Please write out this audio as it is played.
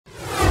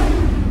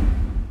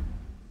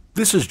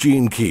This is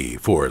Gene Key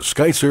for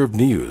Skyserve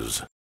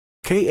News.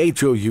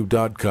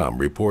 KHOU.com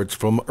reports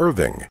from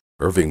Irving.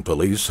 Irving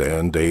Police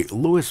and a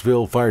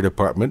Louisville Fire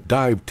Department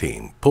dive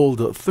team pulled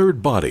a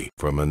third body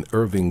from an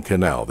Irving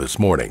canal this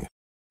morning.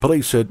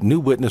 Police said new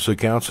witness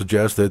accounts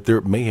suggest that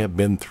there may have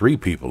been 3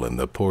 people in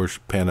the Porsche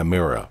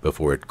Panamera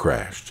before it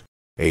crashed.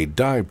 A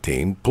dive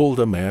team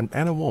pulled a man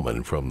and a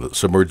woman from the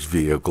submerged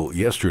vehicle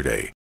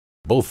yesterday.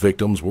 Both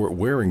victims were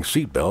wearing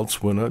seatbelts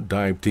when a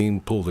dive team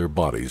pulled their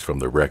bodies from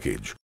the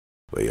wreckage.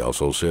 They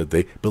also said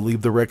they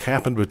believe the wreck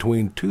happened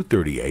between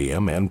 2:30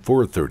 a.m. and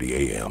 4:30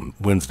 a.m.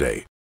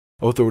 Wednesday.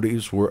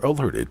 Authorities were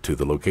alerted to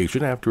the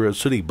location after a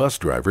city bus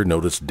driver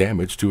noticed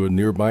damage to a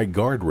nearby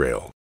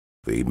guardrail.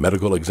 The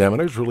medical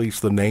examiners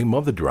released the name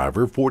of the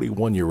driver,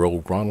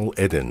 41-year-old Ronald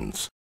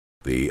Edens.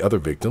 The other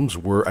victims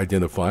were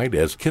identified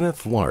as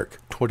Kenneth Lark,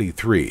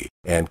 23,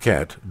 and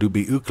Kat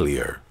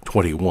Dubiuclier,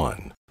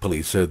 21.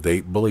 Police said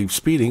they believe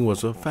speeding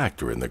was a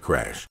factor in the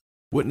crash.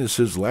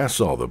 Witnesses last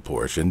saw the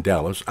Porsche in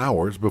Dallas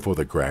hours before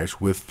the crash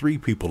with 3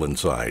 people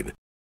inside.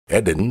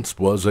 Edens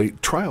was a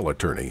trial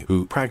attorney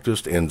who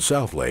practiced in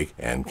Southlake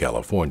and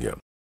California.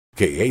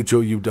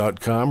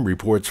 KHOU.com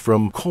reports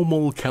from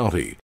Comal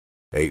County.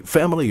 A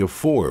family of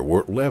 4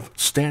 were left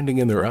standing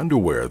in their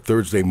underwear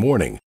Thursday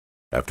morning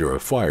after a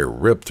fire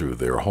ripped through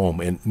their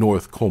home in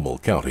North Comal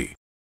County.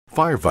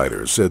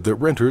 Firefighters said the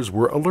renters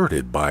were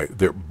alerted by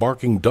their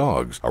barking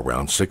dogs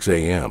around 6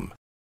 a.m.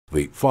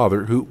 The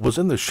father, who was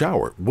in the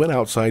shower, went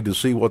outside to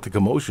see what the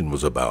commotion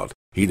was about.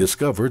 He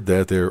discovered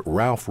that their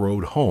Ralph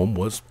Road home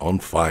was on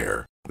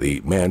fire. The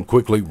man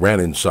quickly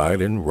ran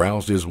inside and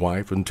roused his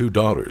wife and 2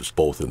 daughters,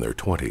 both in their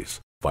 20s.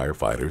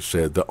 Firefighters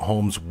said the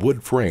home's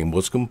wood frame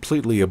was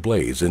completely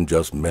ablaze in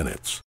just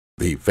minutes.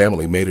 The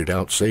family made it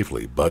out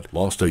safely, but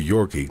lost a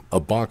Yorkie, a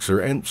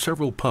boxer, and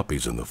several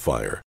puppies in the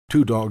fire.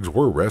 2 dogs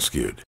were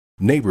rescued.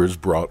 Neighbors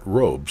brought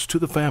robes to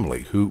the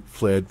family, who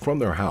fled from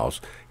their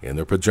house in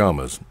their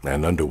pajamas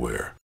and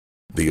underwear.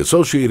 The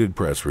Associated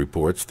Press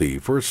reports the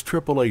first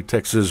AAA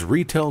Texas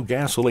retail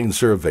gasoline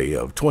survey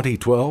of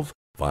 2012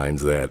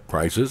 finds that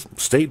prices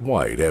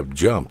statewide have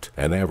jumped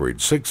an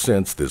average 6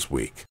 cents this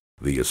week.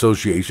 The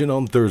association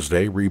on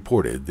Thursday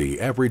reported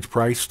the average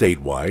price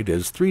statewide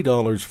is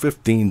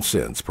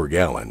 $3.15 per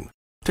gallon.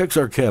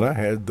 Texarkana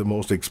had the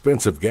most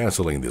expensive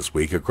gasoline this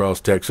week across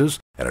Texas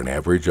at an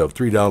average of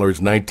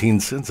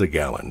 $3.19 a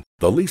gallon.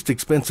 The least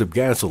expensive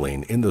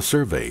gasoline in the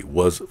survey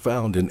was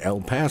found in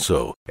El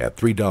Paso at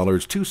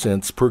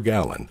 $3.02 per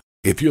gallon.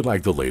 If you'd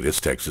like the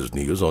latest Texas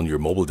news on your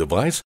mobile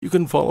device, you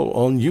can follow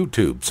on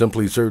YouTube.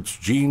 Simply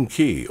search Gene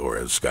Key or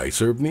as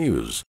Skyserve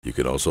News. You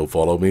can also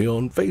follow me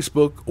on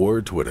Facebook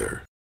or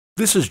Twitter.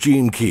 This is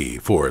Gene Key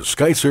for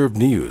Skyserve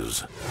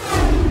News.